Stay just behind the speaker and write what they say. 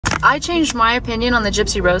I changed my opinion on the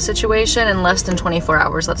Gypsy Rose situation in less than 24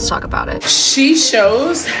 hours. Let's talk about it. She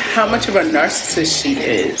shows how much of a narcissist she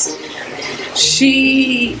is.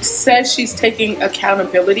 She says she's taking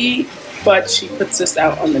accountability, but she puts this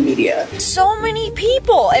out on the media. So many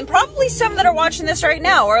people, and probably some that are watching this right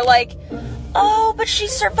now, are like, oh, but she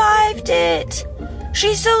survived it.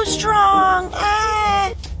 She's so strong.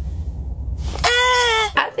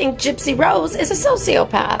 I think Gypsy Rose is a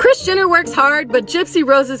sociopath. Kris Jenner works hard, but Gypsy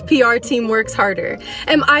Rose's PR team works harder.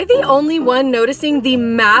 Am I the only one noticing the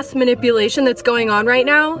mass manipulation that's going on right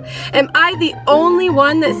now? Am I the only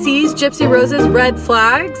one that sees Gypsy Rose's red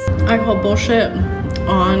flags? I call bullshit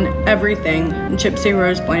on everything Gypsy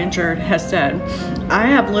Rose Blanchard has said. I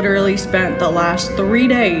have literally spent the last 3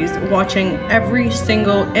 days watching every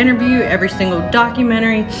single interview, every single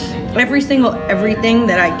documentary, every single everything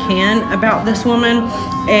that I can about this woman,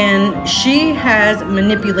 and she has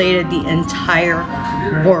manipulated the entire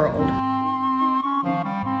world.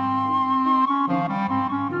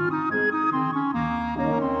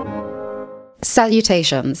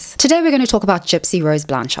 Salutations. Today we're going to talk about Gypsy Rose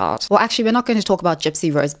Blanchard. Well, actually, we're not going to talk about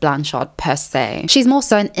Gypsy Rose Blanchard per se. She's more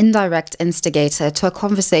so an indirect instigator to a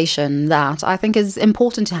conversation that I think is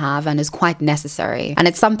important to have and is quite necessary. And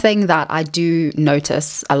it's something that I do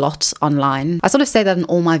notice a lot online. I sort of say that in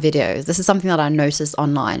all my videos. This is something that I notice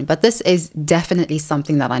online, but this is definitely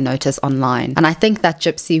something that I notice online. And I think that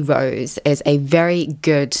Gypsy Rose is a very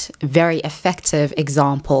good, very effective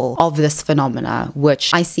example of this phenomena,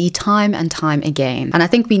 which I see time and time again. And I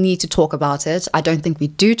think we need to talk about it. I don't think we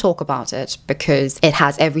do talk about it because it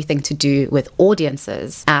has everything to do with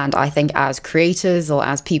audiences. And I think as creators or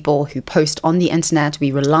as people who post on the internet,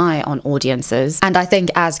 we rely on audiences. And I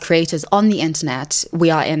think as creators on the internet,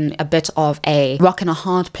 we are in a bit of a rock and a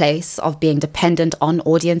hard place of being dependent on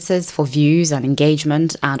audiences for views and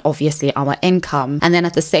engagement and obviously our income. And then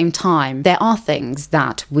at the same time, there are things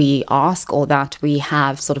that we ask or that we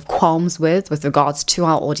have sort of qualms with regards to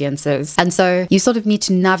our audiences. And so you sort of need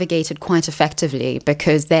to navigate it quite effectively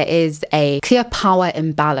because there is a clear power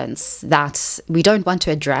imbalance that we don't want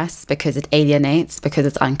to address because it alienates, because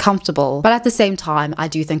it's uncomfortable. But at the same time, I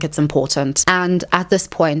do think it's important. And at this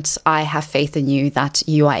point, I have faith in you that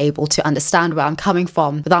you are able to understand where I'm coming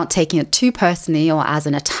from without taking it too personally or as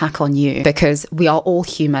an attack on you, because we are all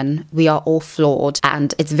human, we are all flawed,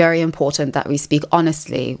 and it's very important that we speak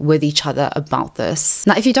honestly with each other about this.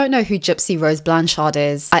 Now, if you don't know who Gypsy Rose Blanchard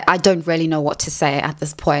is, I don't really know what to say at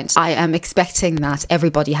this point. I am expecting that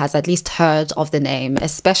everybody has at least heard of the name,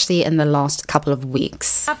 especially in the last couple of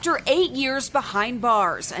weeks. After 8 years behind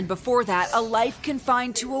bars, and before that, a life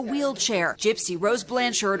confined to a wheelchair, Gypsy Rose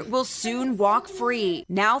Blanchard will soon walk free.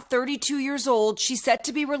 Now 32 years old, she's set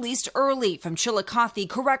to be released early from Chillicothe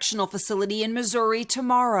Correctional Facility in Missouri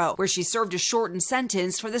tomorrow, where she served a shortened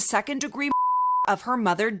sentence for the second-degree of her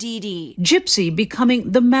mother, Dee Dee. Gypsy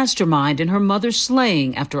becoming the mastermind in her mother's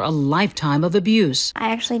slaying after a lifetime of abuse. I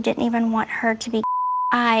actually didn't even want her to be.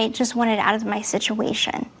 I just wanted out of my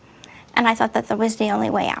situation. And I thought that that was the only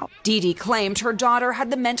way out. Dee Dee claimed her daughter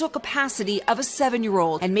had the mental capacity of a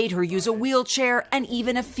 7-year-old and made her use a wheelchair and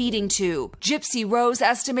even a feeding tube. Gypsy Rose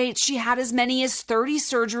estimates she had as many as 30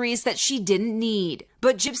 surgeries that she didn't need.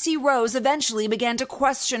 But Gypsy Rose eventually began to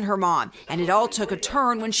question her mom, and it all took a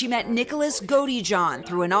turn when she met Nicholas Godijon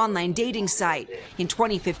through an online dating site. In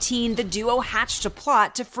 2015, the duo hatched a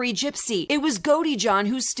plot to free Gypsy. It was Godijon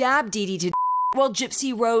who stabbed Dee Dee to while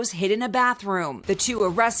Gypsy Rose hid in a bathroom. The two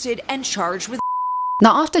arrested and charged with.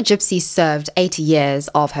 Now, after Gypsy served 8 years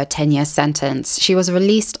of her 10-year sentence, she was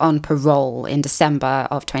released on parole in December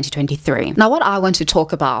of 2023. Now, what I want to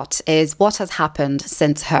talk about is what has happened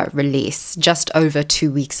since her release just over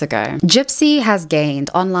 2 weeks ago. Gypsy has gained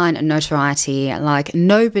online notoriety like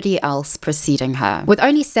nobody else preceding her. With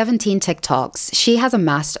only 17 TikToks, she has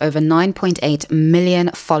amassed over 9.8 million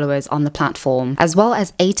followers on the platform, as well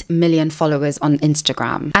as 8 million followers on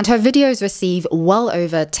Instagram. And her videos receive well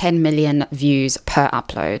over 10 million views per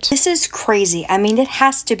upload. This is crazy. I mean, it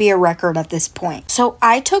has to be a record at this point. So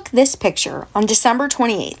I took this picture on December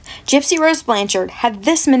 28th. Gypsy Rose Blanchard had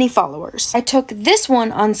this many followers. I took this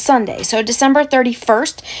one on Sunday. So December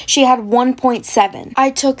 31st, she had 1.7.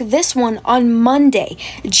 I took this one on Monday,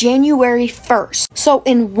 January 1st. So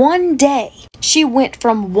in one day, she went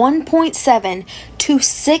from 1.7 to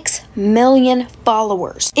 6 million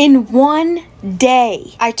followers in one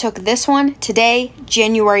day. I took this one today,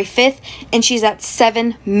 January 5th, and she's at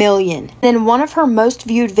 7 million. Then one of her most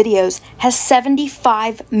viewed videos has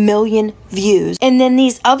 75 million views. And then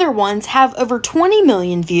these other ones have over 20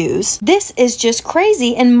 million views. This is just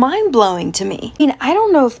crazy and mind-blowing to me. I mean, I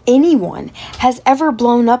don't know if anyone has ever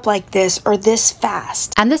blown up like this or this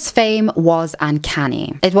fast. And this fame was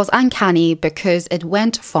uncanny. It was uncanny because it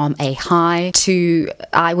went from a high to,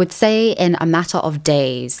 I would say, in a matter of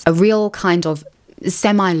days, a real kind of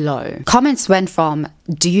semi-low. Comments went from,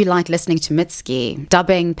 do you like listening to Mitski,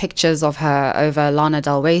 dubbing pictures of her over Lana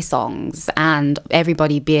Del Rey songs, and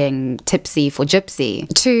everybody being tipsy for Gypsy,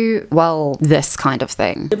 to, well, this kind of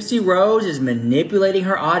thing. Gypsy Rose is manipulating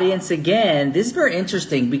her audience again. This is very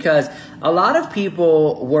interesting because a lot of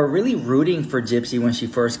people were really rooting for Gypsy when she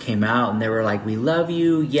first came out, and they were like, we love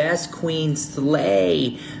you, yes, queen,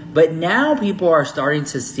 slay. But now people are starting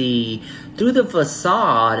to see through the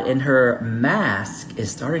facade, and her mask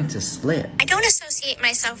is starting to slip. I don't associate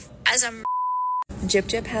myself as a Jip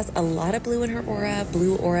Jip has a lot of blue in her aura.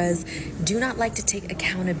 Blue auras do not like to take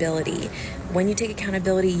accountability. When you take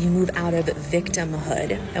accountability, you move out of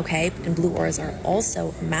victimhood, okay? And blue auras are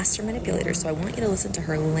also master manipulators, so I want you to listen to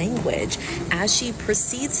her language as she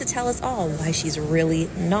proceeds to tell us all why she's really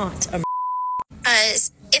not a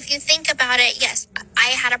if you think about it, yes, I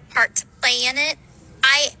had a part to play in it.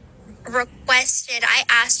 I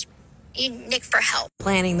asked Nick for help.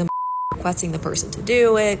 Planning the requesting the person to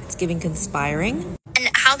do it, it's giving conspiring. And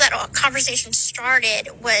how that conversation started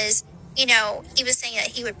was, you know, he was saying that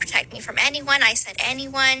he would protect me from anyone. I said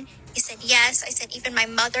anyone. He said yes. I said even my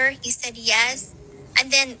mother. He said yes.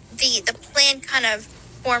 And then the plan kind of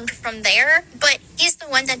formed from there. But he's the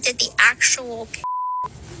one that did the actual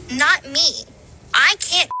not me. I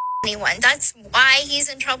can't anyone. That's why he's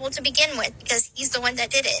in trouble to begin with, because he's the one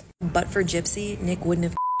that did it. But for Gypsy, Nick wouldn't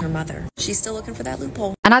have her mother. She's still looking for that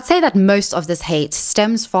loophole. And I'd say that most of this hate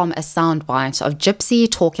stems from a soundbite of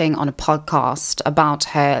Gypsy talking on a podcast about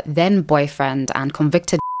her then boyfriend and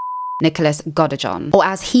convicted Nicholas Godejohn, or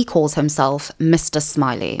as he calls himself, Mr.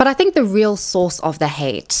 Smiley. But I think the real source of the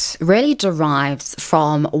hate really derives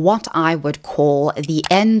from what I would call the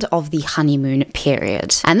end of the honeymoon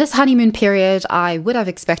period. And this honeymoon period I would have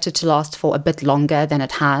expected to last for a bit longer than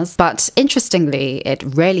it has, but interestingly, it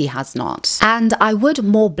really has not. And I would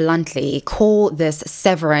more bluntly call this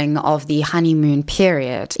severing of the honeymoon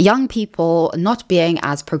period young people not being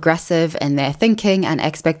as progressive in their thinking and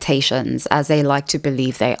expectations as they like to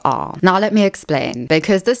believe they are. Now let me explain,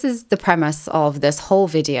 because this is the premise of this whole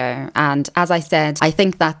video, and as I said, I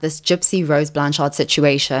think that this Gypsy Rose Blanchard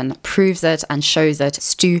situation proves it and shows it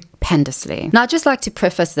stupendously. Now I'd just like to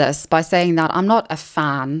preface this by saying that I'm not a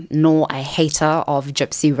fan nor a hater of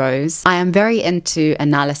Gypsy Rose. I am very into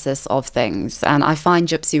analysis of things, and I find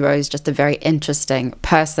Gypsy Rose just a very interesting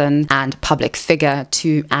person and public figure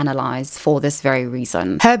to analyze for this very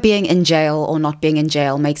reason. Her being in jail or not being in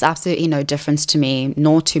jail makes absolutely no difference to me,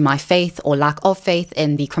 nor to my faith or lack of faith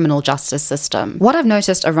in the criminal justice system. What I've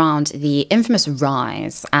noticed around the infamous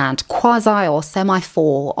rise and quasi or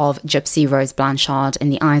semi-fall of Gypsy Rose Blanchard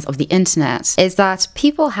in the eyes of the internet is that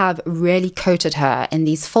people have really coated her in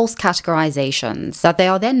these false categorizations that they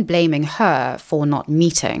are then blaming her for not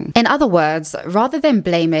meeting. In other words, rather than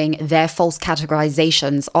blaming their false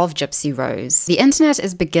categorizations of Gypsy Rose, the internet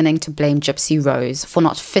is beginning to blame Gypsy Rose for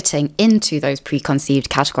not fitting into those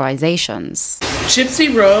preconceived categorizations.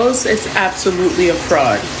 Gypsy Rose is absolutely a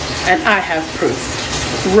fraud, and I have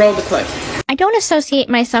proof. Roll the clip. I don't associate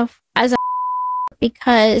myself as a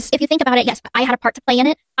because if you think about it, yes, I had a part to play in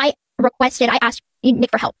it. I asked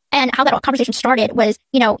Nick for help. And how that conversation started was,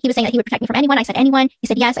 you know, he was saying that he would protect me from anyone. I said anyone. He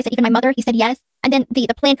said yes. I said even my mother. He said yes. And then the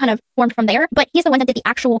plan kind of formed from there. But he's the one that did the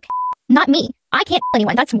actual not me. I can't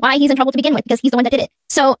anyone. That's why he's in trouble to begin with, because he's the one that did it.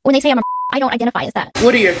 So when they say I'm a I don't identify as that.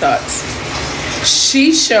 What are your thoughts?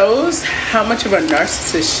 She shows how much of a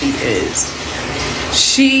narcissist she is.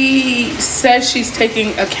 She says she's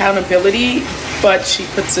taking accountability, but she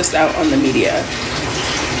puts this out on the media.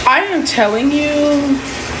 I am telling you,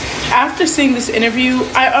 after seeing this interview,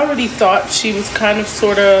 I already thought she was kind of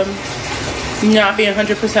sort of not being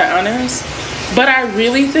 100% honest, but I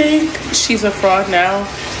really think she's a fraud now,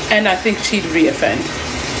 and I think she'd reoffend.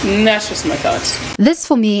 That's just my thoughts. This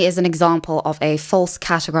for me is an example of a false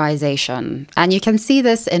categorization, and you can see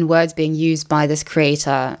this in words being used by this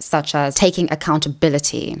creator, such as taking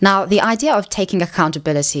accountability. Now, the idea of taking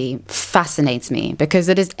accountability fascinates me because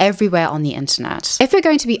it is everywhere on the internet. If we're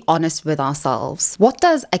going to be honest with ourselves, what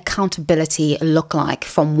does accountability look like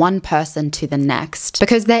from one person to the next?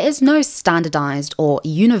 Because there is no standardized or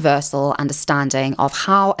universal understanding of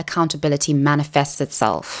how accountability manifests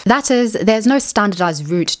itself. That is, there's no standardized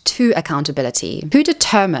route to accountability. Who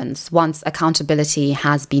determines once accountability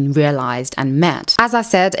has been realized and met? As I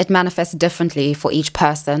said, it manifests differently for each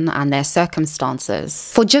person and their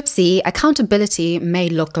circumstances. For Gypsy, accountability may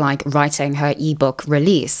look like writing her ebook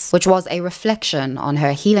release, which was a reflection on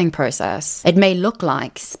her healing process. It may look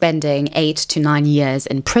like spending 8 to 9 years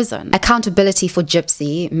in prison. Accountability for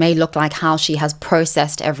Gypsy may look like how she has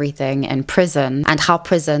processed everything in prison and how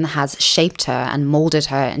prison has shaped her and molded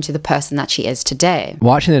her into the person that she is today.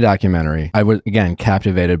 Watching the documentary, I was, again,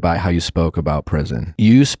 captivated by how you spoke about prison.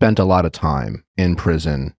 You spent a lot of time in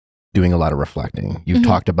prison doing a lot of reflecting. You've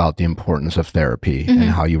talked about the importance of therapy and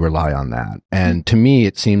how you rely on that. And to me,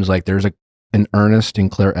 it seems like there's an earnest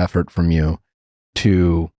and clear effort from you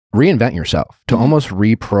to reinvent yourself, to almost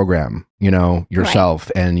reprogram,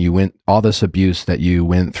 yourself. Right. And you went, all this abuse that you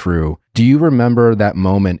went through. Do you remember that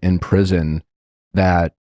moment in prison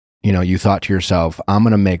that you thought to yourself, I'm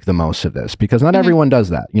going to make the most of this? Because not everyone does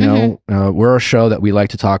that. We're a show that we like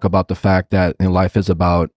to talk about the fact that life is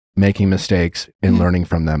about making mistakes and learning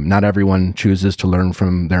from them. Not everyone chooses to learn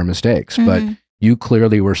from their mistakes, but you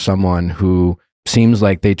clearly were someone who seems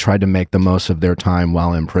like they tried to make the most of their time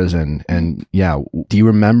while in prison. And yeah, do you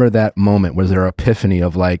remember that moment? Was there an epiphany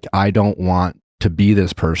of like, I don't want to be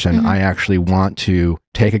this person. I actually want to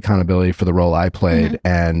take accountability for the role I played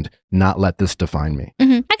and not let this define me.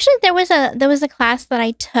 Actually, there was a class that I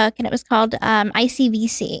took, and it was called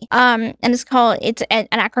ICVC. And it's an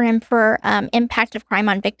acronym for Impact of Crime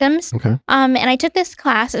on Victims. Okay. And I took this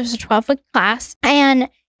class. It was a 12-week class, and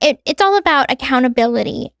it's all about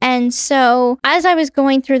accountability. And so as I was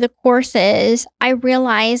going through the courses, I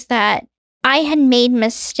realized that I had made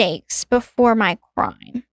mistakes before my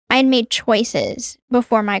crime. I had made choices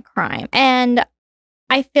before my crime. And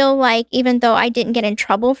I feel like even though I didn't get in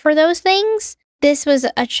trouble for those things, this was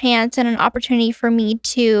a chance and an opportunity for me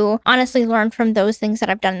to honestly learn from those things that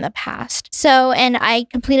I've done in the past. So, and I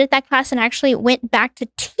completed that class and actually went back to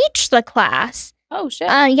teach the class. Oh shit.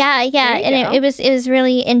 Yeah. And it was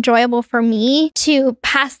really enjoyable for me to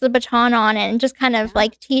pass the baton on and just kind of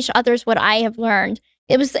like teach others what I have learned.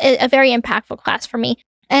 It was a very impactful class for me.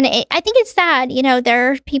 And I think it's sad,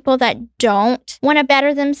 there are people that don't want to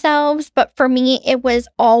better themselves, but for me, it was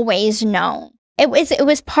always known. It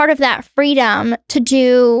was part of that freedom to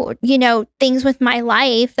do, things with my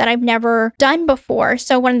life that I've never done before.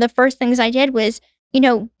 So one of the first things I did was,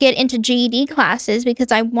 get into GED classes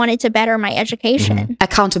because I wanted to better my education.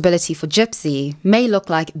 Accountability for Gypsy may look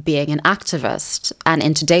like being an activist. And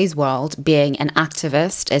in today's world, being an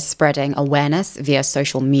activist is spreading awareness via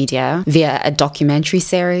social media, via a documentary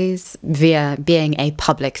series, via being a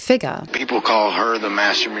public figure. People call her the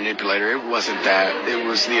master manipulator. It wasn't that. It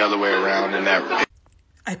was the other way around. And that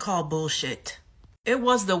I call bullshit. It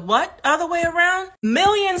was the what other way around?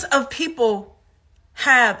 Millions of people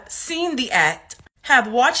have seen the act, have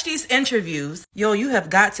watched these interviews. Yo, you have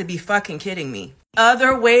got to be fucking kidding me.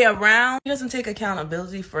 Other way around? He doesn't take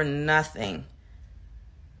accountability for nothing.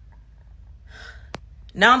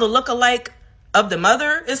 Now the lookalike of the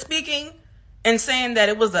mother is speaking and saying that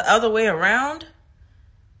it was the other way around?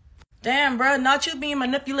 Damn, bro, not you being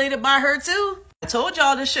manipulated by her too? I told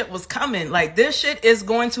y'all this shit was coming. Like, this shit is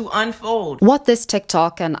going to unfold. What this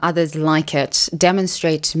TikTok and others like it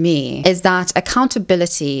demonstrate to me is that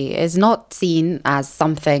accountability is not seen as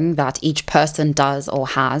something that each person does or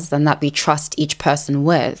has and that we trust each person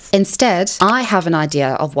with. Instead, I have an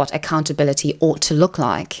idea of what accountability ought to look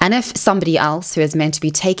like. And if somebody else who is meant to be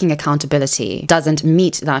taking accountability doesn't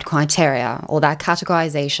meet that criteria or that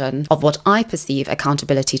categorization of what I perceive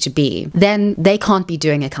accountability to be, then they can't be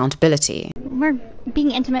doing accountability. We're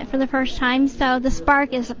being intimate for the first time, so the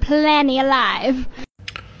spark is plenty alive.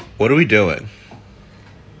 What are we doing?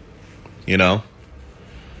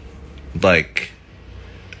 Like,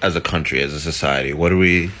 as a country, as a society, what are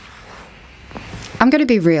we I'm going to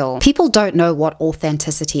be real. People don't know what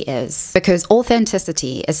authenticity is, because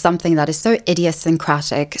authenticity is something that is so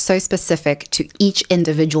idiosyncratic, so specific to each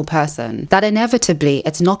individual person, that inevitably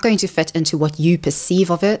it's not going to fit into what you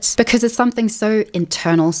perceive of it, because it's something so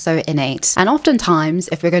internal, so innate. And oftentimes,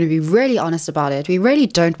 if we're going to be really honest about it, we really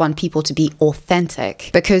don't want people to be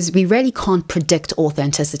authentic, because we really can't predict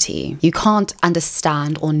authenticity. You can't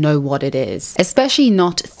understand or know what it is, especially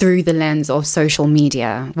not through the lens of social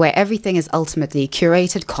media, where everything is ultimately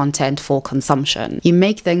curated content for consumption. You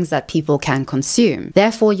make things that people can consume.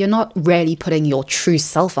 Therefore, you're not really putting your true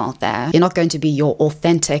self out there. You're not going to be your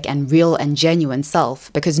authentic and real and genuine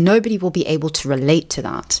self, because nobody will be able to relate to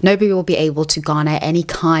that. Nobody will be able to garner any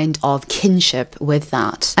kind of kinship with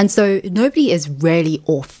that. And so nobody is really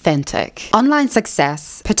authentic. Online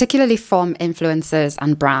success, particularly from influencers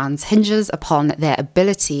and brands, hinges upon their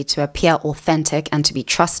ability to appear authentic and to be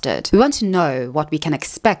trusted. We want to know what we can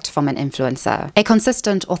expect from an influencer. A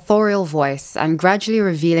consistent authorial voice and gradually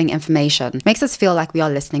revealing information makes us feel like we are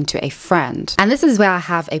listening to a friend. And this is where I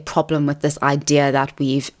have a problem with this idea that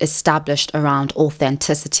we've established around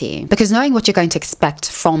authenticity, because knowing what you're going to expect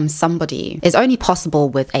from somebody is only possible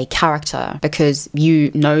with a character, because you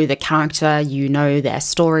know the character, you know their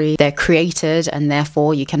story, they're created, and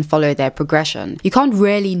therefore you can follow their progression. You can't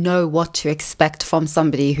really know what to expect from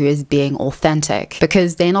somebody who is being authentic,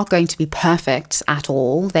 because they're not going to be perfect at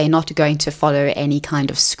all. They're not going to follow any kind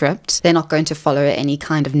of script. They're not going to follow any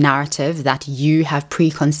kind of narrative that you have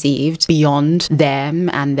preconceived beyond them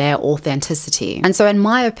and their authenticity. And so in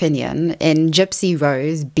my opinion, in Gypsy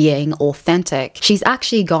Rose being authentic, she's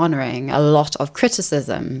actually garnering a lot of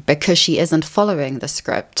criticism, because she isn't following the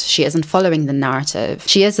script. She isn't following the narrative.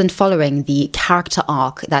 She isn't following the character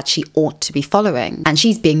arc that she ought to be following. And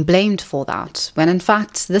she's being blamed for that, when in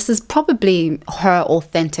fact, this is probably her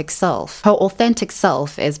authentic self. Her authentic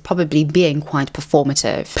self is probably being quite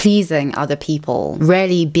performative, pleasing other people,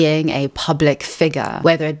 really being a public figure,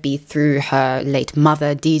 whether it be through her late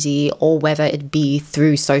mother, Didi, or whether it be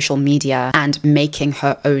through social media and making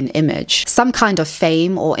her own image. Some kind of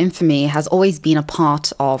fame or infamy has always been a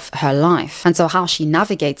part of her life. And so how she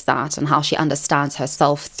navigates that and how she understands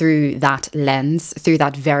herself through that lens, through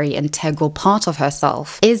that very integral part of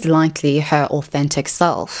herself, is likely her authentic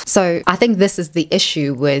self. So I think this is the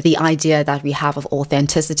issue with the idea that we have of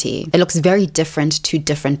authenticity. It looks very different to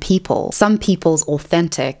different people. Some people's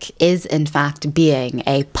authentic is in fact being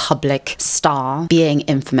a public star, being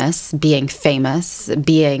infamous, being famous,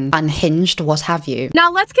 being unhinged, what have you.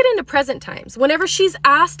 Now let's get into present times. Whenever she's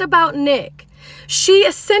asked about Nick, she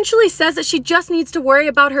essentially says that she just needs to worry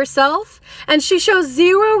about herself, and she shows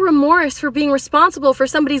zero remorse for being responsible for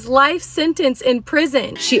somebody's life sentence in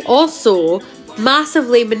prison. She also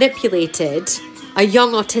massively manipulated a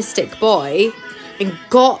young autistic boy and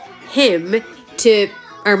got him to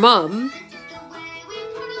her mum,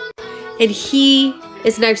 and he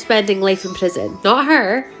is now spending life in prison. Not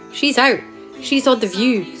her. She's out. She's on The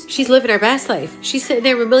View. She's living her best life. She's sitting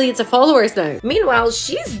there with millions of followers now. Meanwhile,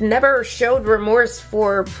 she's never showed remorse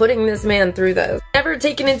for putting this man through this. Never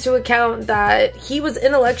taken into account that he was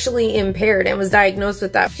intellectually impaired and was diagnosed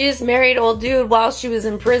with that. She just married old dude while she was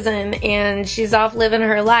in prison, and she's off living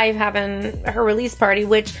her life, having her release party,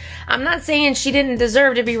 which I'm not saying she didn't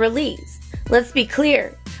deserve to be released. Let's be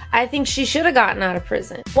clear. I think she should have gotten out of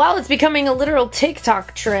prison. While it's becoming a literal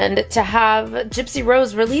TikTok trend to have Gypsy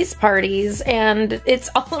Rose release parties, and it's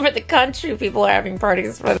all over the country, people are having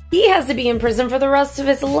parties for them, he has to be in prison for the rest of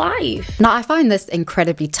his life. Now, I find this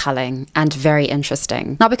incredibly telling and very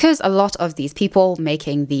interesting. Now, because a lot of these people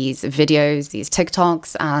making these videos, these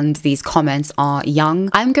TikToks, and these comments are young,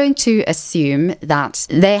 I'm going to assume that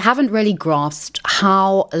they haven't really grasped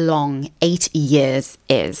how long 8 years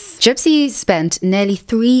is. Gypsy spent nearly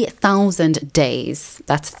 3,000 days.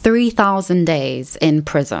 That's 3,000 days in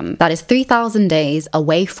prison. That is 3,000 days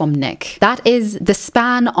away from Nick. That is the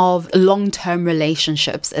span of long-term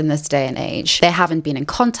relationships in this day and age. They haven't been in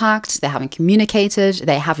contact, they haven't communicated,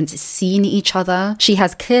 they haven't seen each other. She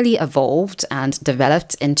has clearly evolved and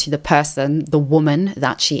developed into the person, the woman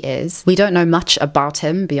that she is. We don't know much about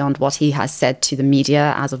him beyond what he has said to the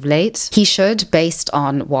media as of late. He should, based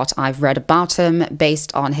on what I've read about him,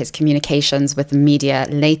 based on his communications with the media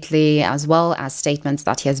lately, lately, as well as statements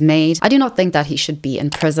that he has made, I do not think that he should be in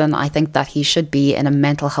prison. I think that he should be in a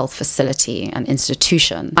mental health facility, an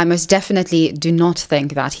institution. I most definitely do not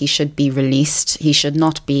think that he should be released. He should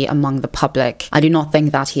not be among the public. I do not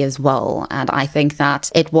think that he is well, and I think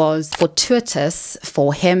that it was fortuitous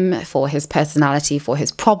for him, for his personality, for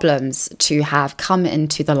his problems, to have come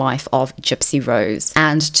into the life of Gypsy Rose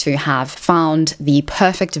and to have found the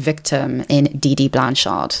perfect victim in Dee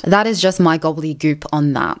Blanchard. That is just my gobbledygook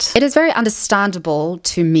on that. It is very understandable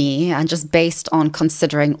to me, and just based on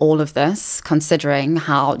considering all of this, considering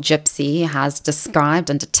how Gypsy has described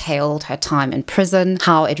and detailed her time in prison,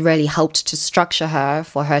 how it really helped to structure her,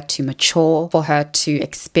 for her to mature, for her to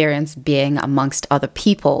experience being amongst other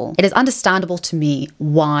people. It is understandable to me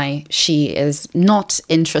why she is not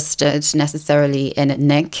interested necessarily in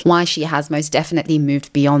Nick, why she has most definitely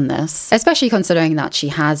moved beyond this, especially considering that she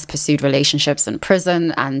has pursued relationships in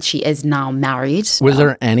prison and she is now married. Was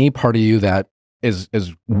there any part of you that is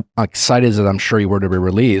excited as I'm sure you were to be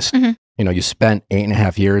released? You know, you spent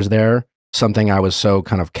 8.5 years there. Something I was so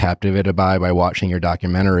kind of captivated by watching your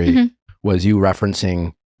documentary was you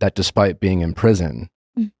referencing that despite being in prison,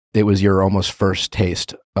 it was your almost first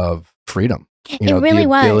taste of freedom. You know, really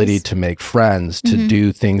the ability was. to make friends, to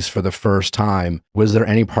do things for the first time. Was there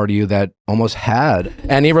any part of you that almost had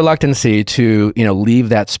any reluctancy to, you know, leave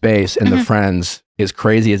that space and the friends, as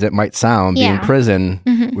crazy as it might sound, being in prison?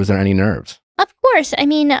 Was there any nerves? Of course. I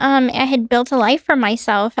mean, I had built a life for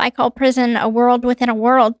myself. I call prison a world within a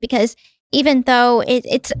world, because even though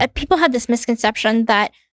it's people have this misconception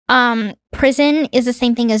that prison is the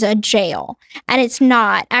same thing as a jail, and it's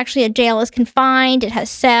not. Actually, a jail is confined. It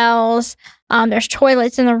has cells. There's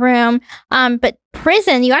toilets in the room. But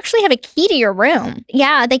prison, you actually have a key to your room.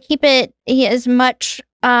 Yeah, they keep it as much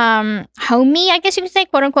homey, I guess you could say,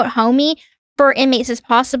 quote unquote homey, for inmates as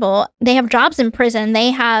possible. They have jobs in prison.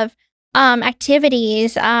 They have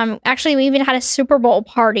activities. Actually, we even had a Super Bowl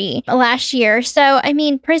party last year. So, I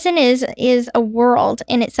mean, prison is a world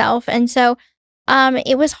in itself. And so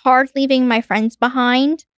it was hard leaving my friends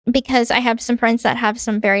behind, because I have some friends that have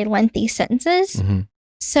some very lengthy sentences.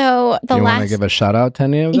 So the you last, want to give a shout out to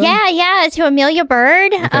any of them? yeah, to Amelia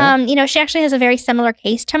Bird. Okay. You know, she actually has a very similar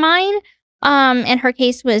case to mine. And her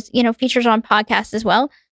case was, you know, featured on podcasts as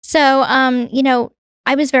well. So, you know,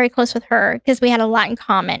 I was very close with her because we had a lot in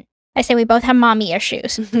common. I say we both have mommy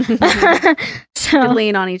issues. So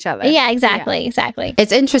lean on each other. Yeah, exactly.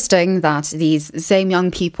 It's interesting that these same young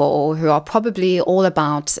people who are probably all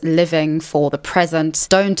about living for the present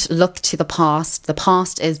don't look to the past. The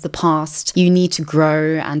past is the past. You need to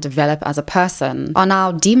grow and develop as a person, are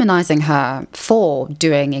now demonizing her for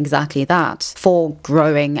doing exactly that, for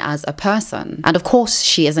growing as a person. And of course,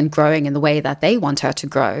 she isn't growing in the way that they want her to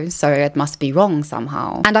grow, so it must be wrong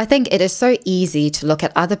somehow. And I think it is so easy to look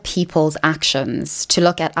at other people's actions, to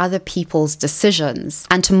look at other people's decisions,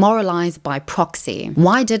 and to moralize by proxy.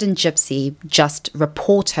 Why didn't Gypsy just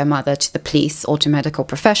report her mother to the police or to medical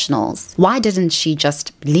professionals? Why didn't she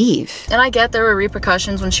just leave? And I get there were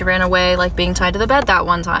repercussions when she ran away, like being tied to the bed that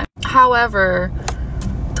one time. However,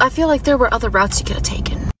 I feel like there were other routes you could have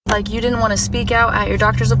taken. Like, you didn't want to speak out at your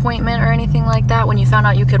doctor's appointment or anything like that when you found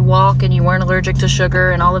out you could walk and you weren't allergic to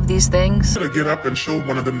sugar and all of these things. To get up and show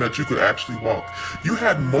one of them that you could actually walk. You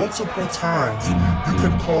had multiple times you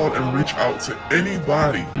could call and reach out to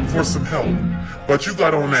anybody for some help, but you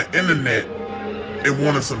got on that internet and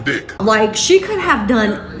wanted some dick. Like, she could have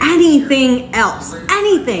done anything else.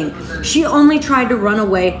 Anything. She only tried to run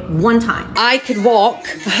away one time. I can walk.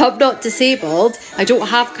 I'm not disabled. I don't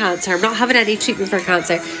have cancer. I'm not having any treatment for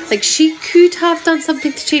cancer. Like, she could have done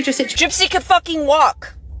something to change her situation. Gypsy could fucking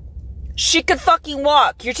walk. She could fucking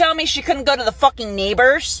walk. You're telling me she couldn't go to the fucking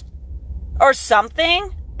neighbors? Or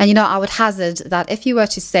something? And you know, I would hazard that if you were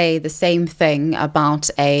to say the same thing about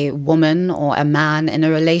a woman or a man in a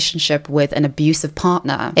relationship with an abusive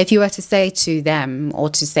partner, if you were to say to them or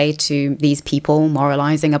to say to these people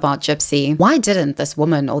moralizing about Gypsy, why didn't this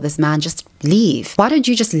woman or this man just leave? Why don't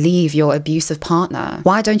you just leave your abusive partner?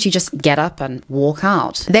 Why don't you just get up and walk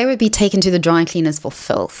out? They would be taken to the dry cleaners for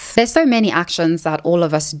filth. There's so many actions that all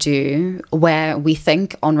of us do where we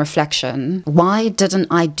think on reflection, why didn't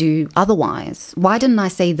I do otherwise? Why didn't I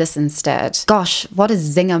say this instead? Gosh, what a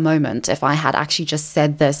zinger moment if I had actually just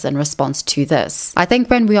said this in response to this. I think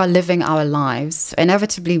when we are living our lives,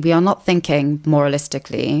 inevitably we are not thinking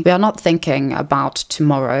moralistically. We are not thinking about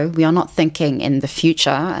tomorrow. We are not thinking in the future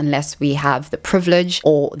unless we have the privilege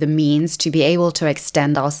or the means to be able to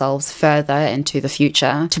extend ourselves further into the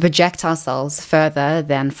future, to project ourselves further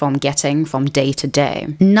than from getting from day to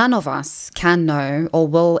day. None of us can know or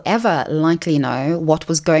will ever likely know what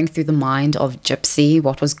was going through the mind of Gypsy,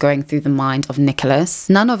 what what was going through the mind of Nicholas.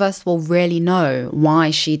 None of us will really know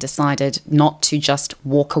why she decided not to just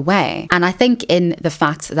walk away. And I think in the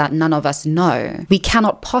fact that none of us know, we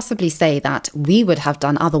cannot possibly say that we would have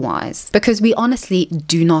done otherwise, because we honestly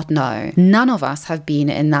do not know. None of us have been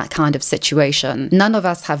in that kind of situation. None of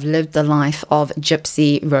us have lived the life of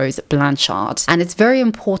Gypsy Rose Blanchard. And it's very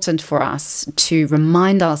important for us to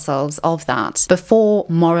remind ourselves of that before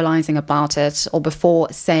moralizing about it or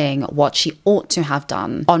before saying what she ought to have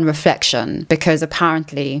done on reflection, because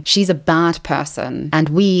apparently she's a bad person and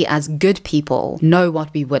we as good people know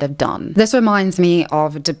what we would have done. This reminds me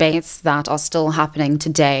of debates that are still happening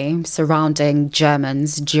today surrounding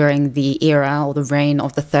Germans during the era or the reign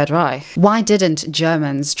of the Third Reich. Why didn't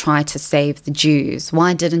Germans try to save the Jews?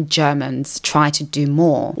 Why didn't Germans try to do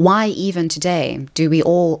more? Why even today do we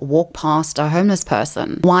all walk past a homeless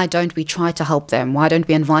person? Why don't we try to help them? Why don't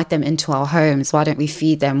we invite them into our homes? Why don't we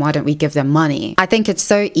feed them? Why don't we give them money? I think it's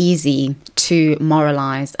so easy to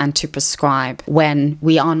moralize and to prescribe when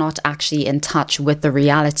we are not actually in touch with the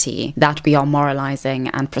reality that we are moralizing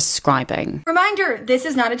and prescribing. Reminder, this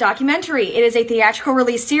is not a documentary. It is a theatrical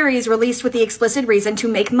release series released with the explicit reason to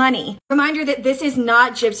make money. Reminder that this is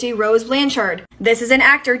not Gypsy Rose Blanchard. This is an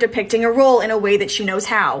actor depicting a role in a way that she knows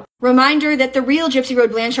how. Reminder that the real Gypsy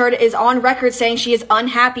Rose Blanchard is on record saying she is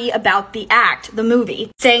unhappy about the act, the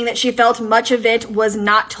movie, saying that she felt much of it was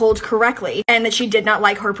not told correctly and that she did not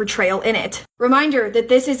like her portrayal in it. Reminder that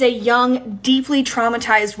this is a young, deeply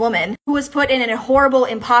traumatized woman who was put in a horrible,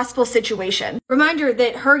 impossible situation. Reminder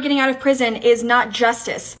that her getting out of prison is not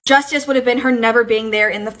justice. Justice would have been her never being there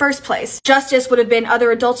in the first place. Justice would have been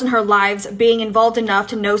other adults in her lives being involved enough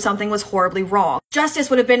to know something was horribly wrong.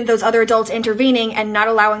 Justice would have been those other adults intervening and not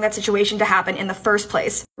allowing that situation to happen in the first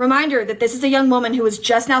place. Reminder that this is a young woman who is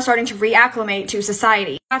just now starting to reacclimate to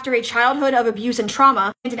society after a childhood of abuse and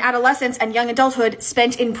trauma and an adolescence and young adulthood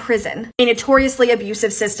spent in prison, a notoriously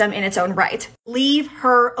abusive system in its own right. Leave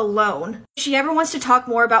her alone. If she ever wants to talk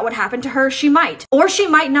more about what happened to her, she might. Or she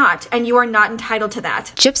might not, and you are not entitled to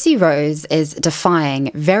that. Gypsy Rose is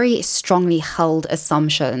defying very strongly held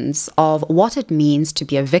assumptions of what it means to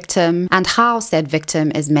be a victim and how said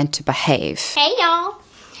victim is meant to behave. Hey y'all!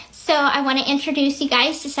 So I want to introduce you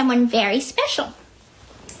guys to someone very special.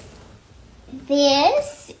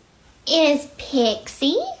 This is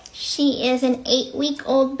Pixie. She is an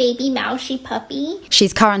 8-week-old baby mousey puppy.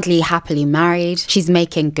 She's currently happily married. She's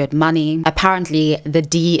making good money. Apparently, the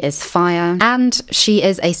D is fire. And she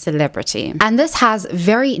is a celebrity. And this has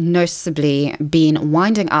very noticeably been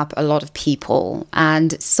winding up a lot of people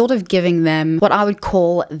and sort of giving them what I would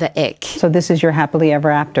call the ick. So this is your happily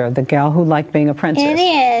ever after, the gal who liked being a princess. It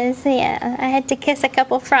is, yeah. I had to kiss a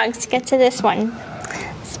couple frogs to get to this one.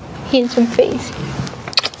 Handsome face.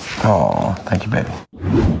 Oh, thank you, baby.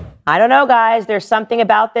 I don't know, guys. There's something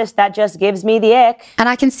about this that just gives me the ick. And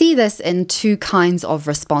I can see this in two kinds of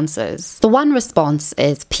responses. The one response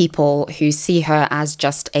is people who see her as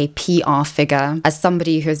just a PR figure, as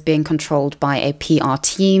somebody who is being controlled by a PR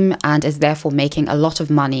team and is therefore making a lot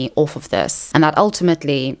of money off of this. And that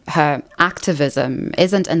ultimately her activism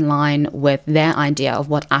isn't in line with their idea of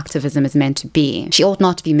what activism is meant to be. She ought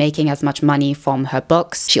not to be making as much money from her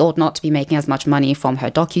books. She ought not to be making as much money from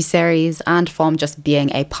her docuseries and from just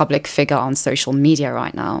being a public figure on social media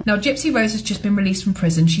right now. Now, Gypsy Rose has just been released from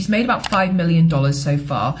prison. She's made about $5 million so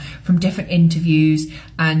far from different interviews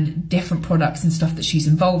and different products and stuff that she's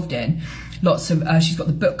involved in. Lots of, she's got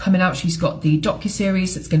the book coming out, she's got the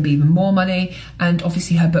docuseries that's going to be even more money, and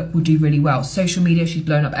obviously her book will do really well. Social media, she's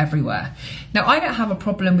blown up everywhere. Now, I don't have a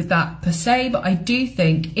problem with that per se, but I do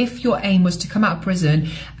think if your aim was to come out of prison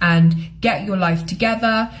and get your life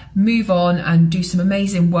together, move on and do some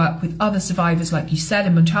amazing work with other survivors, like you said,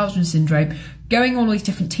 in Munchausen syndrome, going on all these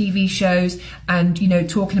different TV shows and, you know,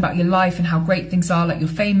 talking about your life and how great things are, like you're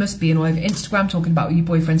famous, being all over Instagram, talking about your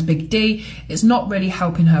boyfriend's big D, it's not really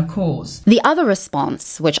helping her cause. The other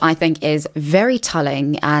response, which I think is very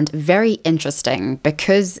telling and very interesting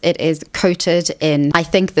because it is coated in, I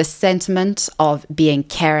think, the sentiment of being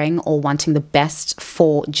caring or wanting the best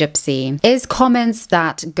for Gypsy, is comments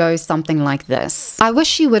that go something like this. I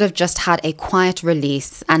wish you would have just had a quiet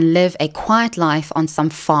release and live a quiet life on some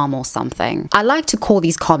farm or something. I like to call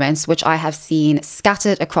these comments, which I have seen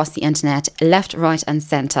scattered across the internet, left, right, and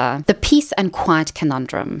center, the peace and quiet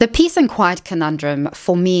conundrum. The peace and quiet conundrum,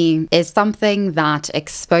 for me, is something that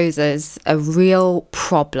exposes a real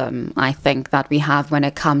problem, I think, that we have when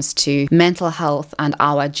it comes to mental health and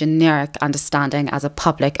our generic understanding as a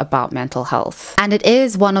public about mental health. And it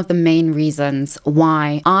is one of the main reasons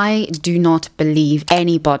why I and do not believe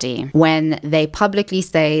anybody when they publicly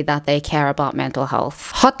say that they care about mental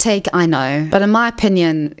health. Hot take, I know, but in my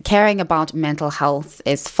opinion, caring about mental health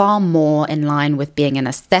is far more in line with being an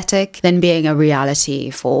aesthetic than being a reality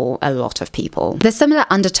for a lot of people. The similar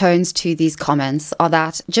undertones to these comments are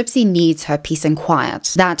that Gypsy needs her peace and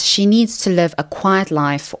quiet, that she needs to live a quiet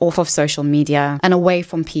life off of social media and away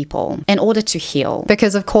from people in order to heal.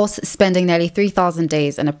 Because of course, spending nearly 3,000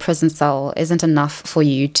 days in a prison cell isn't enough for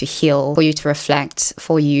you to heal, for you to reflect,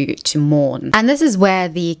 for you to mourn. And this is where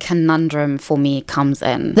the conundrum for me comes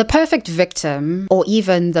in. The perfect victim, or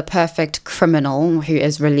even the perfect criminal who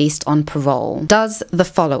is released on parole, does the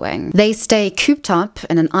following. They stay cooped up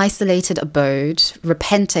in an isolated abode,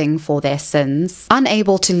 repenting for their sins,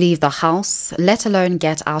 unable to leave the house, let alone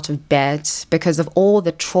get out of bed because of all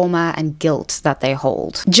the trauma and guilt that they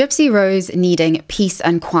hold. Gypsy Rose needing peace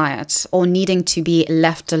and quiet, or needing to be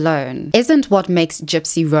left alone, isn't what makes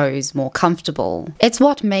Gypsy Rose more comfortable. It's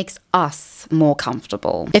what makes us more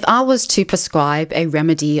comfortable. If I was to prescribe a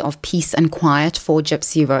remedy of peace and quiet for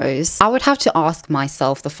Gypsy Rose, I would have to ask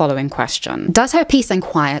myself the following question. Does her peace and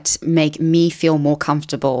quiet make me feel more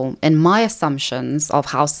comfortable in my assumptions of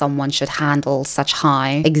how someone should handle such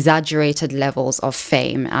high, exaggerated levels of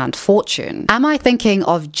fame and fortune? Am I thinking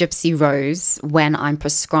of Gypsy Rose when I'm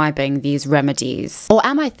prescribing these remedies? Or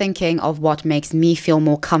am I thinking of what makes me feel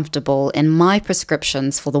more comfortable in my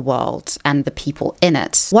prescriptions for the world and the people in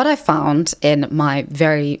it? What I found in my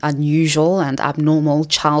very unusual and abnormal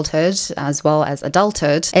childhood as well as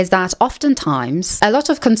adulthood is that oftentimes a lot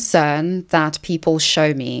of concern that people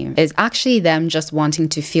show me is actually them just wanting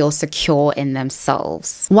to feel secure in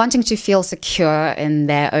themselves, wanting to feel secure in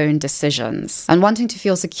their own decisions, and wanting to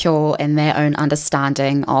feel secure in their own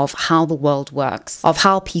understanding of how the world works, of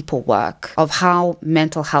how people work, of how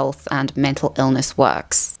mental health and mental illness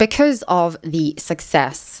works. Because of the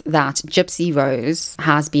success that Gypsy Rose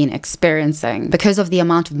has been experiencing, because of the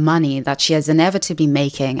amount of money that she is inevitably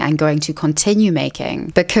making and going to continue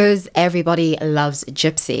making, because everybody loves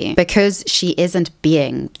Gypsy, because she isn't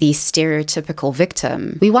being the stereotypical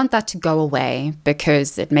victim, we want that to go away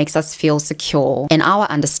because it makes us feel secure in our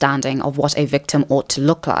understanding of what a victim ought to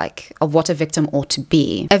look like, of what a victim ought to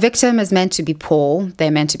be. A victim is meant to be poor,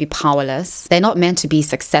 they're meant to be powerless, they're not meant to be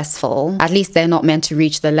successful, at least they're not meant to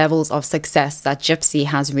reach the levels of success that Gypsy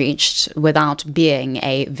has reached without being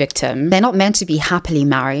a victim. They're not meant to be happily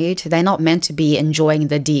married, they're not meant to be enjoying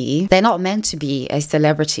the D, they're not meant to be a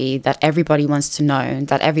celebrity that everybody wants to know,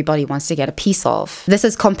 that everybody wants to get a piece of. This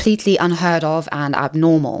is completely unheard of and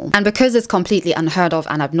abnormal. And because it's completely unheard of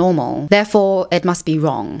and abnormal, therefore it must be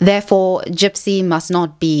wrong. Therefore, Gypsy must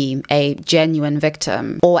not be a genuine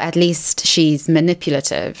victim, or at least she's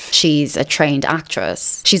manipulative. She's a trained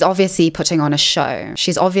actress. She's obviously putting on a show.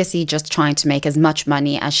 She's obviously just trying to make as much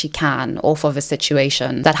money as she can off of a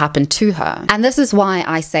situation that happened to her. And this is why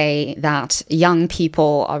I say that young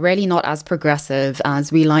people are really not as progressive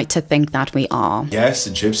as we like to think that we are. Yes,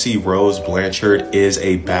 Gypsy Rose Blanchard is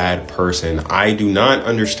a bad person. I do not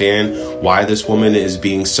understand why this woman is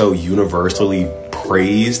being so universally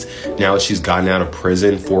praised now that she's gotten out of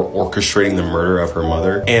prison for orchestrating the murder of her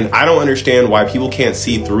mother. And I don't understand why people can't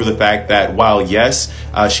see through the fact that while yes,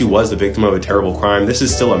 she was the victim of a terrible crime, this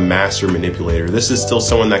is still a master manipulator. This is still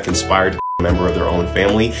someone that conspired to a member of their own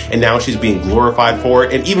family, and now she's being glorified for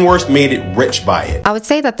it, and even worse, made it rich by it. I would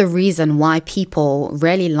say that the reason why people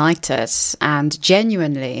really liked it, and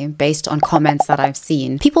genuinely, based on comments that I've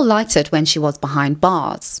seen, people liked it when she was behind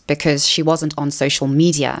bars, because she wasn't on social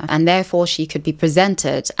media, and therefore she could be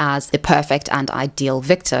presented as the perfect and ideal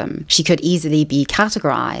victim. She could easily be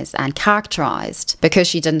categorized and characterized because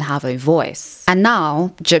she didn't have a voice. And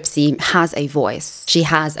now Gypsy has a voice. She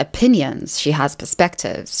has opinions, she has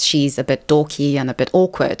perspectives, she's a bit dorky and a bit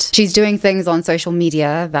awkward. She's doing things on social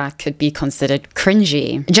media that could be considered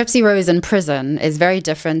cringy. Gypsy Rose in prison is very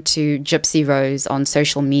different to Gypsy Rose on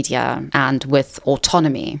social media and with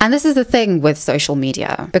autonomy. And this is the thing with social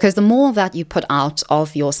media, because the more that you put out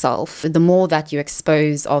of yourself, the more that you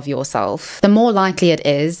expose of yourself, the more likely it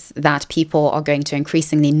is that people are going to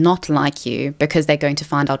increasingly not like you because they're going to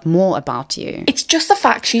find out more about you. It's just the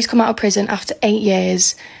fact she's come out of prison after 8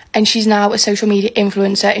 years and she's now a social media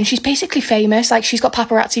influencer and she's basically famous. Like, she's got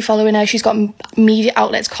paparazzi following her, she's got media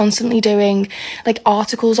outlets constantly doing like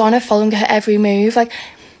articles on her, following her every move. Like,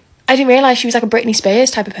 I didn't realise she was like a Britney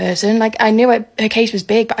Spears type of person. Like, I knew her case was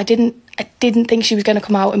big, but I didn't think she was going to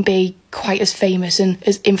come out and be quite as famous and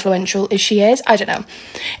as influential as she is. I don't know.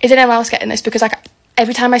 Is anyone else getting this? Because like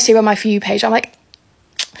every time I see her on my For You page, I'm like,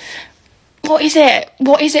 what is it?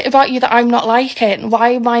 What is it about you that I'm not liking?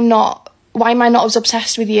 Why am I not as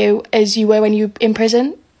obsessed with you as you were when you were in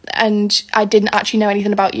prison? and I didn't actually know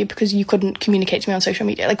anything about you because you couldn't communicate to me on social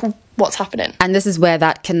media. Like, what's happening? And this is where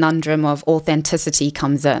that conundrum of authenticity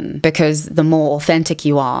comes in, because the more authentic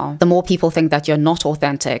you are, the more people think that you're not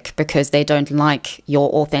authentic because they don't like your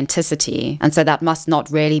authenticity. And so that must not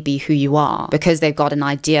really be who you are, because they've got an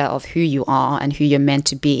idea of who you are and who you're meant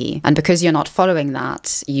to be. And because you're not following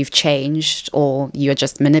that, you've changed, or you're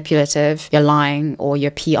just manipulative, you're lying, or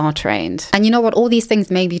you're PR trained. And you know what? All these things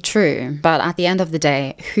may be true, but at the end of the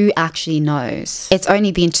day, who actually knows? It's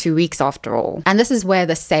only been 2 weeks after all. And this is where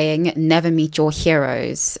the saying, never meet your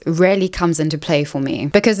heroes, really comes into play for me.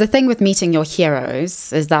 Because the thing with meeting your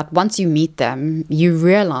heroes is that once you meet them, you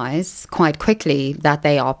realize quite quickly that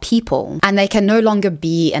they are people, and they can no longer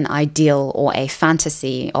be an ideal or a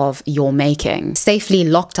fantasy of your making, safely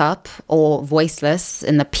locked up or voiceless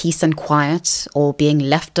in the peace and quiet, or being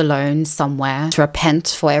left alone somewhere to repent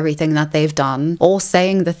for everything that they've done, or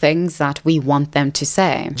saying the things that we want them to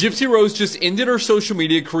say. Gypsy Rose just ended her social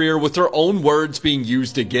media career with her own words being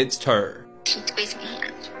used against her. She squeezed my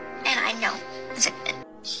hand, and I know.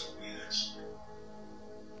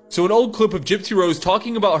 So an old clip of Gypsy Rose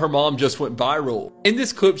talking about her mom just went viral. In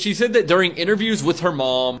this clip, she said that during interviews with her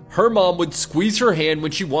mom would squeeze her hand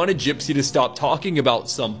when she wanted Gypsy to stop talking about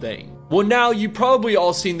something. Well, now you've probably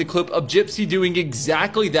all seen the clip of Gypsy doing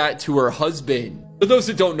exactly that to her husband. For those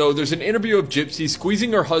that don't know, there's an interview of Gypsy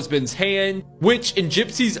squeezing her husband's hand, which in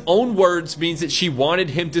Gypsy's own words means that she wanted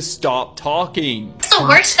him to stop talking. It's the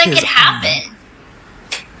worst that could happen.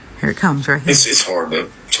 Here it comes right here. It's hard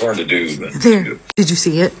to do. But there. Did you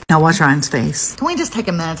see it? Now watch Ryan's face. Can we just take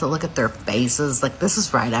a minute to look at their faces? Like, this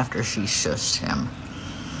is right after she shushed him.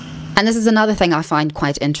 And this is another thing I find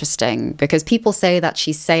quite interesting, because people say that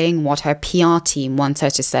she's saying what her PR team wants her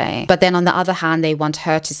to say, but then on the other hand, they want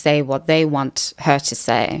her to say what they want her to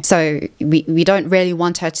say. So we don't really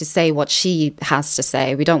want her to say what she has to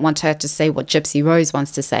say. We don't want her to say what Gypsy Rose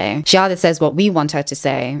wants to say. She either says what we want her to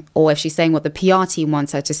say, or if she's saying what the PR team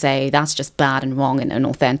wants her to say, that's just bad and wrong and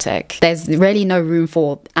inauthentic. There's really no room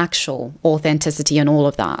for actual authenticity in all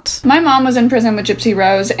of that. My mom was in prison with Gypsy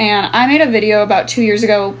Rose, and I made a video about 2 years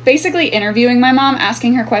ago, basically interviewing my mom,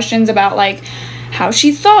 asking her questions about like how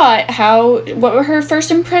she thought, what were her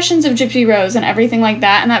first impressions of Gypsy Rose and everything like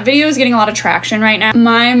that. And that video is getting a lot of traction right now.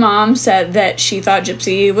 My mom said that she thought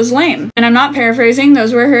Gypsy was lame. And I'm not paraphrasing,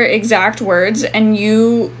 those were her exact words, and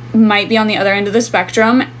you might be on the other end of the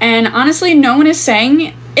spectrum. And honestly, no one is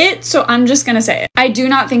saying it, so I'm just gonna say it. I do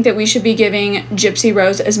not think that we should be giving Gypsy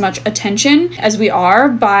Rose as much attention as we are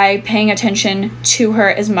by paying attention to her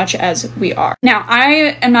as much as we are. Now,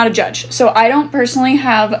 I am not a judge, so I don't personally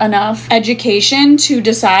have enough education to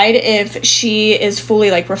decide if she is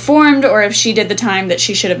fully like reformed or if she did the time that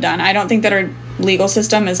she should have done. I don't think that our legal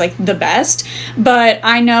system is like the best, but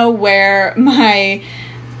I know where my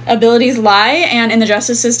abilities lie, and in the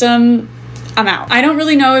justice system, I'm out. I don't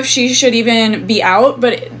really know if she should even be out,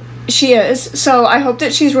 but she is. So I hope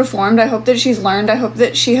that she's reformed. I hope that she's learned. I hope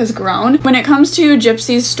that she has grown. When it comes to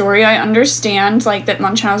Gypsy's story, I understand like that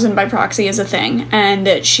Munchausen by proxy is a thing and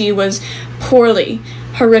that she was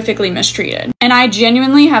horrifically mistreated. And I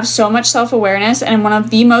genuinely have so much self-awareness and am one of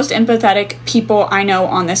the most empathetic people I know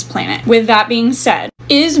on this planet. With that being said,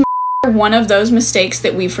 is one of those mistakes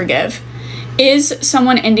that we forgive? Is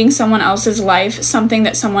someone ending someone else's life something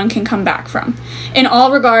that someone can come back from? In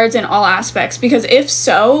all regards, in all aspects, because if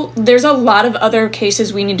so, there's a lot of other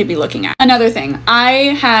cases we need to be looking at. Another thing, I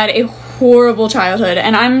had a horrible childhood,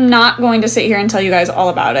 and I'm not going to sit here and tell you guys all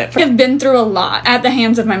about it. I've been through a lot at the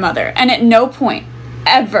hands of my mother, and at no point,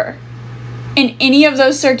 ever, in any of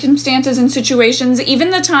those circumstances and situations, even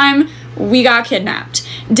the time we got kidnapped,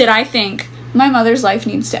 did I think, my mother's life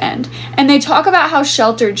needs to end. And they talk about how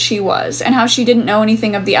sheltered she was and how she didn't know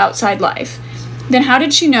anything of the outside life. Then how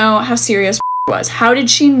did she know how serious was? How did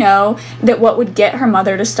she know that what would get her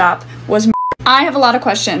mother to stop was I have a lot of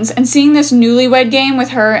questions, and seeing this newlywed game with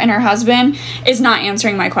her and her husband is not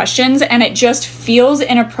answering my questions, and it just feels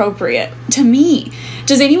inappropriate to me.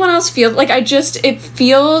 Does anyone else feel like it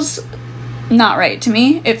feels not right to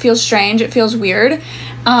me? It feels strange. It feels weird.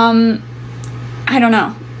 I don't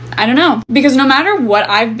know. Because no matter what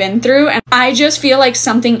I've been through, and I just feel like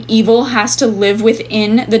something evil has to live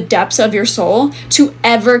within the depths of your soul to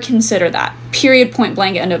ever consider that. Period, point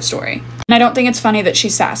blank, end of story. And I don't think it's funny that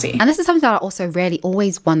she's sassy. And this is something that I also really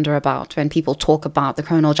always wonder about when people talk about the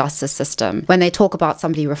criminal justice system. When they talk about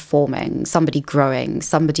somebody reforming, somebody growing,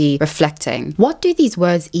 somebody reflecting. What do these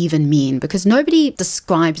words even mean? Because nobody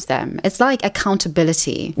describes them. It's like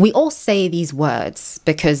accountability. We all say these words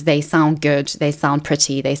because they sound good, they sound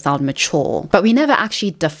pretty, they sound mature, but we never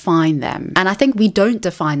actually define them. And I think we don't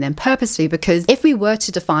define them purposely, because if we were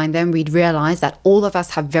to define them, we'd realize that all of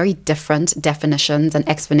us have very different definitions and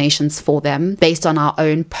explanations for them based on our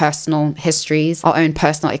own personal histories, our own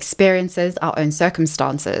personal experiences, our own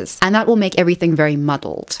circumstances. And that will make everything very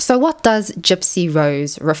muddled. So what does Gypsy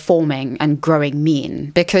Rose reforming and growing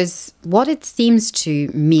mean? Because what it seems to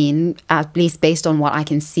mean, at least based on what I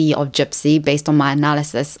can see of Gypsy, based on my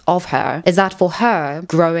analysis of her, is that for her,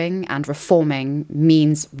 growing and reforming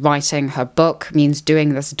means writing her book, means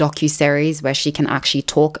doing this docuseries where she can actually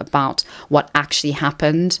talk about what actually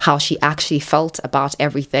happened, how she actually felt about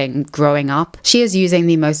everything growing up. She is using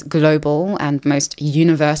the most global and most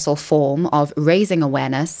universal form of raising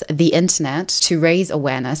awareness, the internet, to raise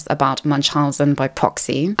awareness about Munchausen by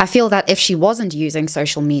proxy. I feel that if she wasn't using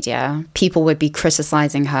social media, people would be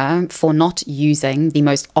criticizing her for not using the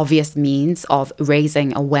most obvious means of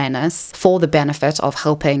raising awareness for the benefit of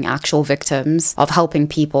helping actual victims, of helping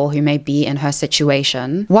people who may be in her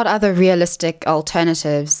situation. What other realistic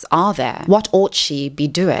alternatives are there? What ought she be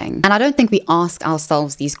doing? And I don't think we ask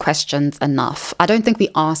ourselves these questions enough. I don't think we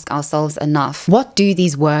ask ourselves enough. What do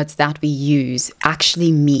these words that we use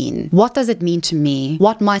actually mean? What does it mean to me?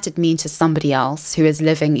 What might it mean to somebody else who is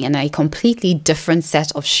living in a completely different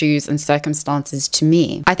set of shoes and circumstances to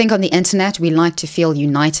me? I think on the internet, we like to feel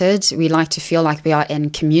united. We like to feel like we are in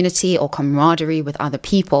community or camaraderie with other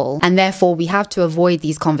people. And therefore, we have to avoid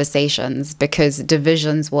these conversations because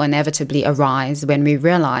divisions will inevitably arise when we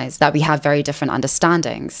realize that we have very different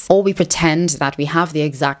understandings. Or we pretend that we have the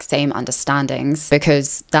exact same understandings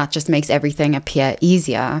because that just makes everything appear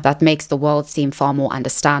easier. That makes the world seem far more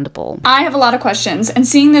understandable. I have a lot of questions, and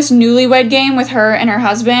seeing this newlywed game with her and her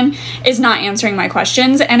husband is not answering my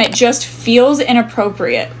questions, and it just feels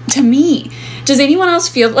inappropriate to me. Does anyone else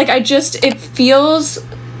feel like it feels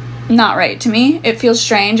not right to me? It feels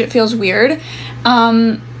strange. It feels weird.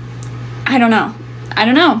 I don't know.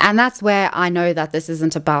 And that's where I know that this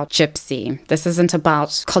isn't about Gypsy. This isn't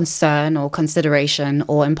about concern or consideration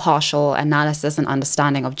or impartial analysis and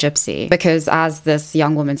understanding of Gypsy. Because as this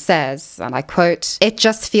young woman says, and I quote, "It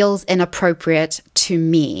just feels inappropriate to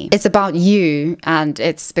me." It's about you, and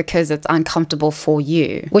it's because it's uncomfortable for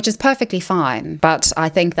you, which is perfectly fine. But I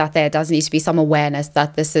think that there does need to be some awareness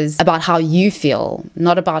that this is about how you feel,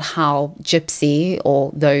 not about how Gypsy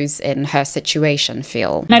or those in her situation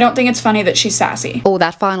feel. And I don't think it's funny that she's sassy. Oh,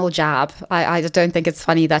 that final jab. I don't think it's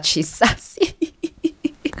funny that she's sassy.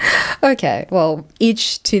 Okay, well,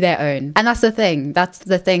 each to their own. And that's the thing. That's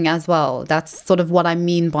the thing as well. That's sort of what I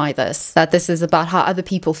mean by this. That this is about how other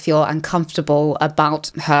people feel uncomfortable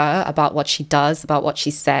about her, about what she does, about what she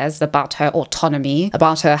says, about her autonomy,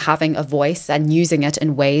 about her having a voice and using it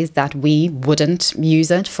in ways that we wouldn't use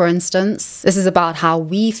it, for instance. This is about how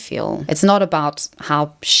we feel. It's not about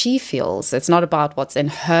how she feels. It's not about what's in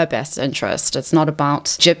her best interest. It's not about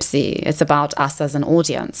Gypsy. It's about us as an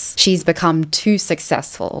audience. She's become too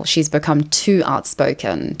successful. She's become too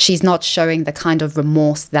outspoken. She's not showing the kind of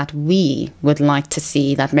remorse that we would like to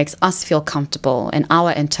see, that makes us feel comfortable in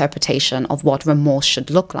our interpretation of what remorse should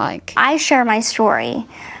look like. I share my story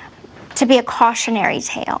to be a cautionary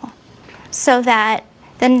tale so that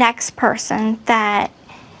the next person that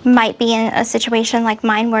might be in a situation like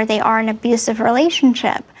mine where they are in an abusive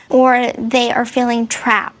relationship or they are feeling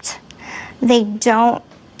trapped, they don't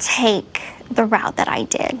take the route that I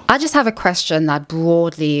did. I just have a question that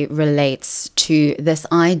broadly relates to this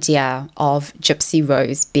idea of Gypsy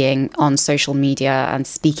Rose being on social media and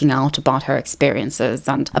speaking out about her experiences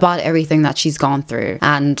and about everything that she's gone through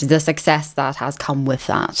and the success that has come with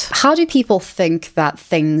that. How do people think that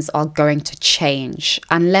things are going to change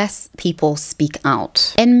unless people speak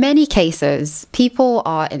out? In many cases, people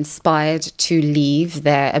are inspired to leave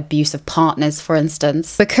their abusive partners, for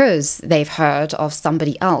instance, because they've heard of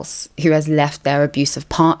somebody else who has left their abusive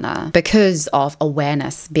partner, because of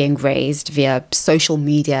awareness being raised via social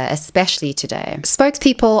media, especially today.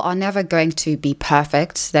 Spokespeople are never going to be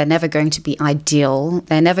perfect. They're never going to be ideal.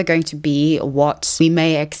 They're never going to be what we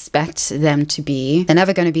may expect them to be. They're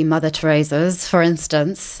never going to be Mother Teresa's, for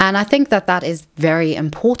instance. And I think that that is very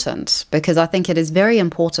important, because I think it is very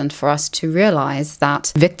important for us to realize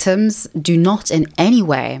that victims do not in any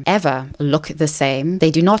way ever look the same. They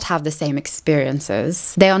do not have the same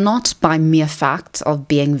experiences. They are not by mere fact of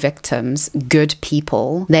being victims good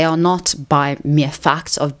people. They are not by mere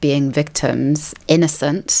fact of being victims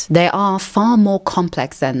innocent. They are far more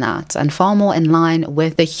complex than that and far more in line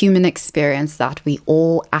with the human experience that we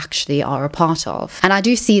all actually are a part of. And I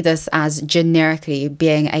do see this as generically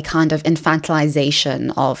being a kind of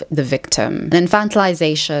infantilization of the victim. An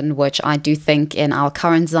infantilization which I do think in our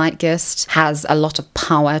current zeitgeist has a lot of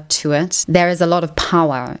power to it. There is a lot of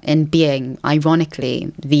power in being,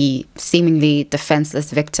 ironically, the seemingly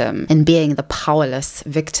defenseless victim, in being the powerless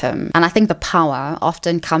victim. And I think the power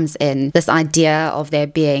often comes in this idea of there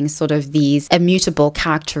being sort of these immutable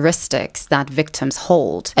characteristics that victims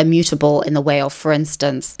hold. Immutable in the way of, for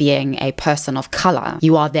instance, being a person of color.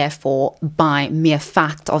 You are therefore, by mere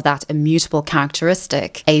fact of that immutable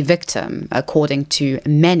characteristic, a victim, according to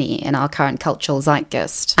many in our current cultural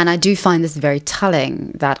zeitgeist. And I do find this very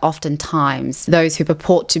telling that oftentimes those who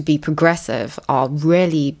purport to be progressive are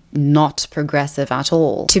really not progressive at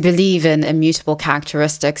all. To believe in immutable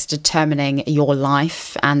characteristics determining your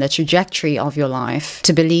life and the trajectory of your life,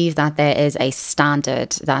 to believe that there is a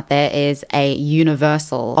standard, that there is a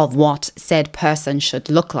universal of what said person should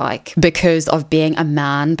look like because of being a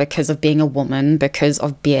man, because of being a woman, because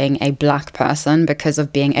of being a black person, because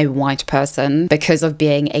of being a white person, because of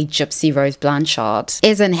being a Gypsy Rose Blanchard,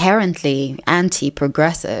 is inherently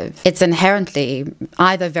anti-progressive. It's inherently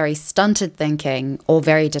either very stunted thinking or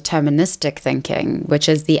very deterministic thinking, which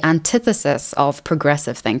is the antithesis of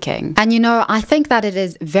progressive thinking. And you know, I think that it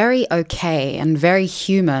is very okay and very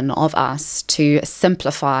human of us to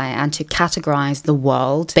simplify and to categorize the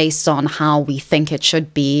world based on how we think it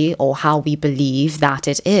should be or how we believe that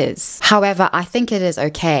it is. However, I think it is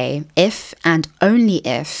okay if and only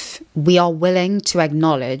if we are willing to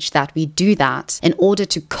acknowledge that we do that in order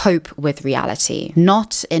to cope with reality,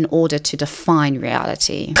 not in order to define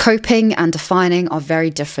reality. Coping and defining are very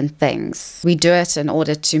different things. We do it in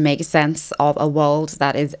order to make sense of a world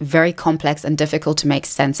that is very complex and difficult to make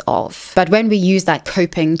sense of. But when we use that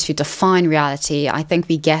coping to define reality, I think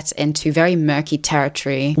we get into very murky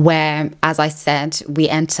territory where, as I said, we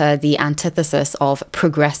enter the antithesis of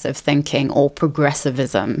progressive thinking or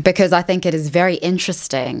progressivism. Because I think it is very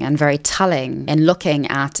interesting and very telling in looking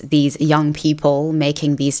at these young people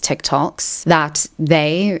making these TikToks that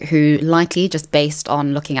they, who likely just based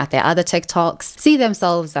on looking at their other TikToks, see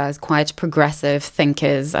themselves as quite progressive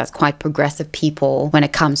thinkers, as quite progressive people when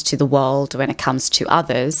it comes to the world, when it comes to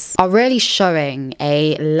others, are really showing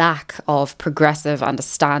a lack of progressive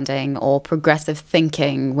understanding or progressive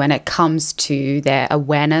thinking when it comes to their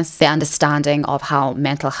awareness, their understanding of how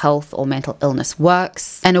mental health or mental illness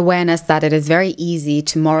works, an awareness that it is very easy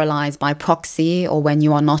to moralize by proxy, or when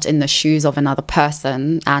you are not in the shoes of another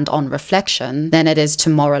person and on reflection, than it is to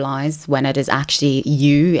moralize when it is actually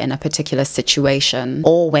you in a particular situation,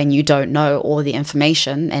 or when you don't know all the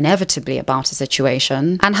information inevitably about a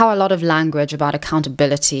situation, and how a lot of language about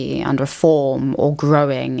accountability and reform or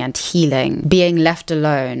growing and healing, being left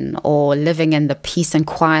alone or living in the peace and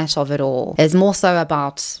quiet of it all, is more so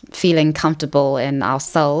about feeling comfortable in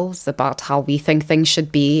ourselves, about how we think things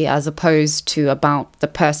should be, as opposed to about the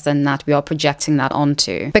person that we are projecting that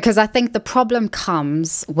onto. Because I think the problem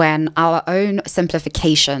comes when our own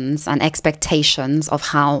simplifications and expectations of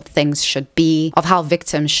how things should be, of how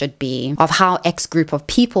victims should be, of how X group of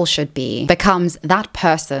people should be, becomes that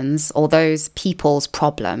person's or those people's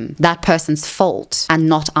problem, that person's fault, and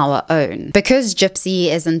not our own. Because Gypsy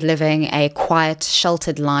isn't living a quiet,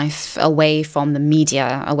 sheltered life away from the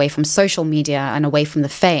media, away from social media, and away from the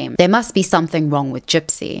fame, there must be something wrong with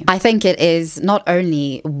Gypsy. I think it is not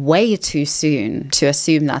only way too soon to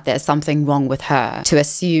assume that there's something wrong with her, to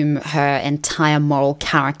assume her entire moral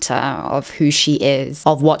character of who she is,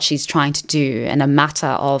 of what she's trying to do in a matter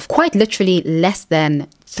of quite literally less than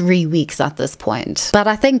 3 weeks at this point. But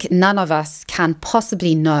I think none of us can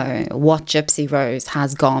possibly know what Gypsy Rose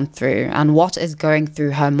has gone through and what is going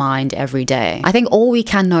through her mind every day. I think all we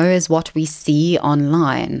can know is what we see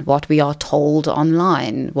online, what we are told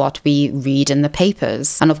online, what we read in the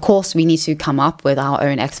papers. And of course, we need to come up with our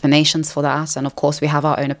own explanations for that. And of course, we have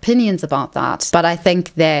our own opinions about that. But I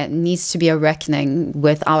think there needs to be a reckoning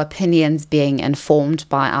with our opinions being informed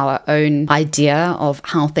by our own idea of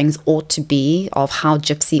how things ought to be, of how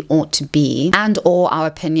Gypsy Gypsy ought to be, and or our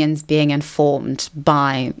opinions being informed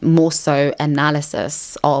by more so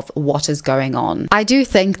analysis of what is going on. I do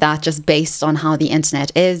think that just based on how the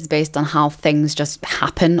internet is, based on how things just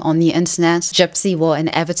happen on the internet, Gypsy will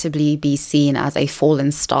inevitably be seen as a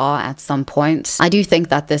fallen star at some point. I do think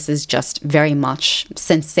that this is just very much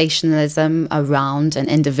sensationalism around an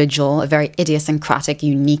individual, a very idiosyncratic,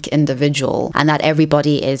 unique individual, and that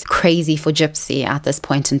everybody is crazy for Gypsy at this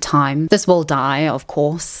point in time. This will die, of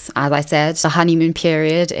course. As I said, the honeymoon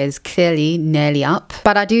period is clearly nearly up,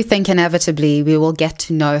 but I do think inevitably we will get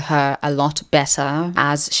to know her a lot better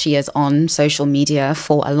as she is on social media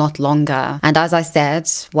for a lot longer. And as I said,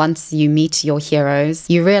 once you meet your heroes,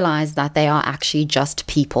 you realize that they are actually just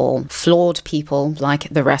people, flawed people like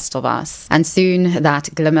the rest of us. And soon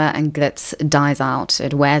that glimmer and glitz dies out,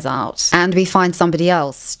 it wears out, and we find somebody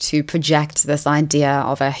else to project this idea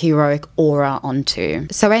of a heroic aura onto.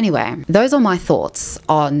 So anyway, those are my thoughts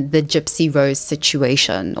on the Gypsy Rose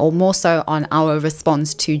situation, or more so on our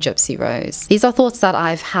response to Gypsy Rose. These are thoughts that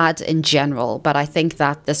I've had in general, but I think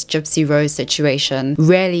that this Gypsy Rose situation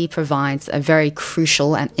really provides a very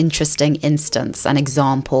crucial and interesting instance, an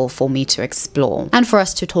example for me to explore and for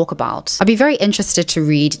us to talk about. I'd be very interested to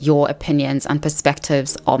read your opinions and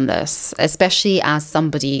perspectives on this, especially as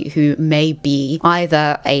somebody who may be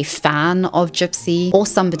either a fan of Gypsy or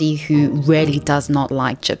somebody who really does not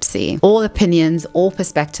like Gypsy. All opinions, all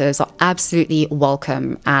perspectives are absolutely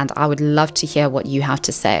welcome, and I would love to hear what you have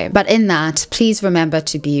to say. But in that, please remember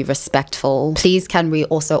to be respectful. Please can we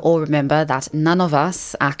also all remember that none of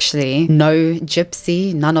us actually know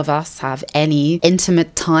Gypsy. None of us have any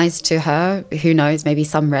intimate ties to her. Who knows, maybe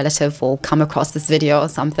some relative will come across this video or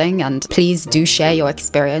something, and please do share your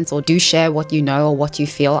experience or do share what you know or what you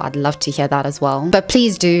feel. I'd love to hear that as well. But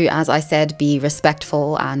please do, as I said, be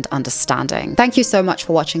respectful and understanding. Thank you so much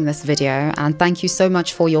for watching this video, and thank you so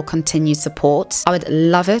much for your continued support. I would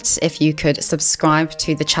love it if you could subscribe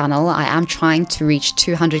to the channel. I am trying to reach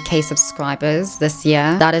 200k subscribers this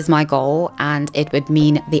year. That is my goal, and it would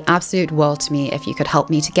mean the absolute world to me if you could help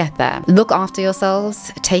me to get there. Look after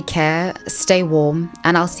yourselves, take care, stay warm,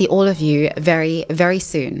 and I'll see all of you very, very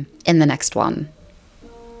soon in the next one.